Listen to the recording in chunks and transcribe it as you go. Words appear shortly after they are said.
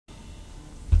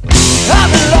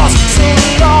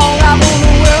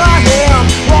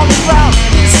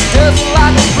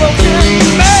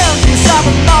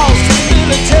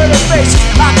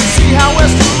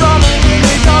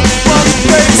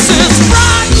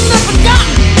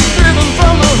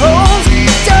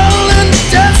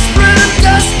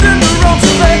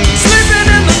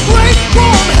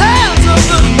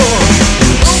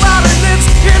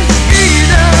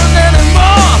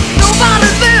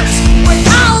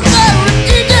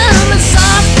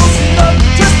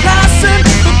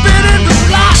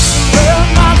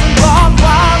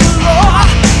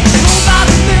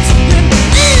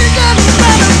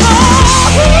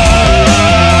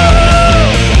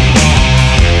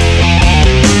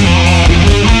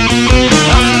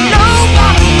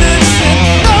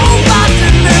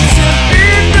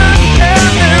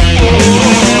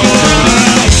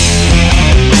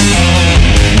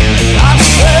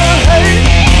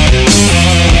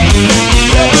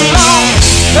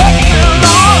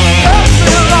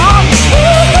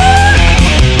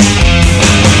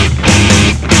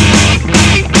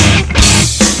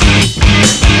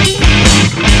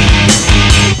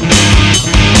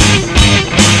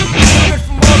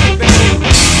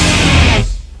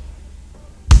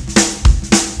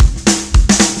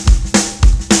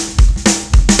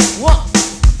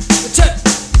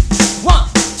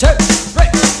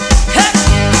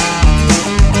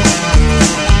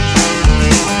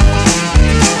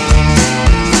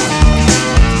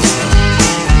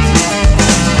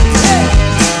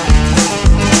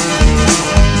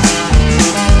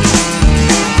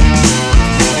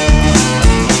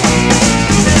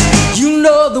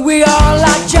that we all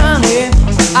like Johnny.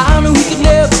 I knew he could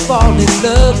never fall in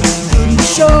love. Couldn't be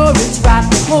sure it's right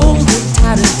to hold her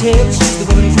tight and tell she's the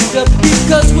one he moved up.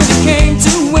 Because when it came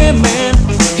to women,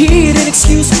 he had an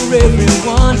excuse for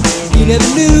everyone. He never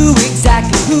knew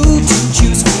exactly who to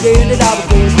choose. He ended out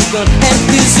with a gun. And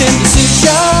this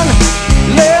indecision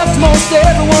left most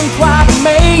everyone quite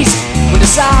amazed. When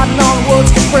deciding on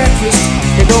what's for breakfast,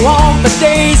 they go on for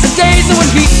days and days. And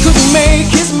when he couldn't make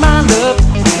his mind up,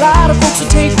 a lot of folks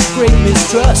would take with great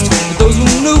mistrust. But those who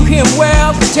knew him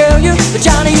well could tell you that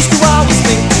Johnny used to always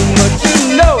think too much.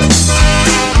 You know it.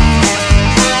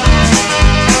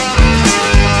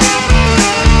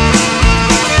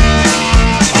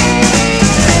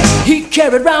 He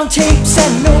carried round tapes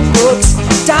and notebooks,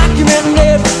 documenting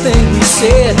everything we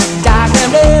said,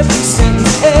 diagrammed every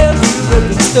sentence, every word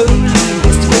was thoroughly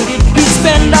investigated. He'd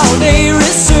spend all day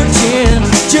researching,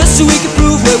 just so he could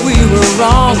prove that we were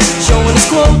wrong, showing his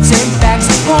quotes and facts,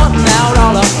 pointing out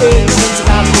all our evidence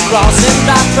about the cross.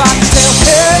 And I tried to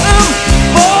tell him,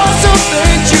 oh, some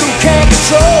things you can't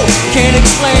control, can't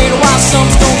explain why some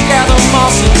stones gather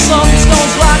moss and some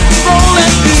stones like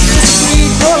rolling. He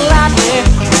disagreed politely,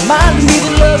 reminded me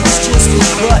that love is just a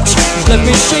crutch. Left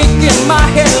me shaking my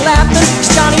head laughing, 'cause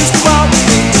Johnny used to always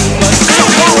think too much. So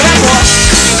what would that was?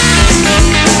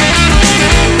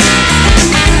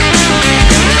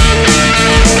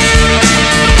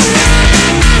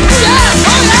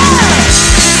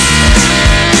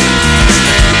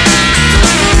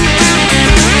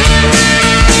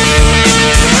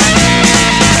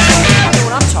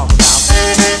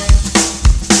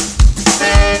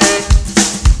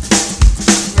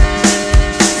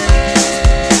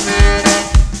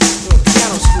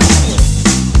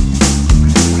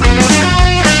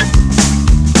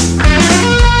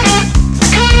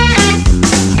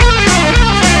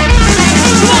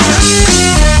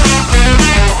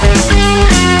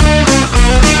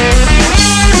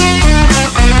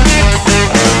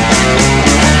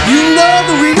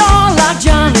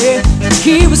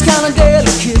 He was kinda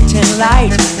delicate and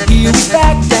light. He always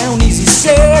backed down easy,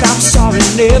 said I'm sorry,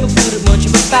 never put it much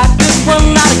of a fact. But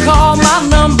one night he called my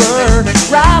number,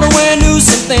 right away knew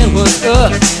something was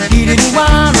up. He didn't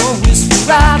whine or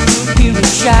whisper, I could hear him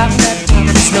shout.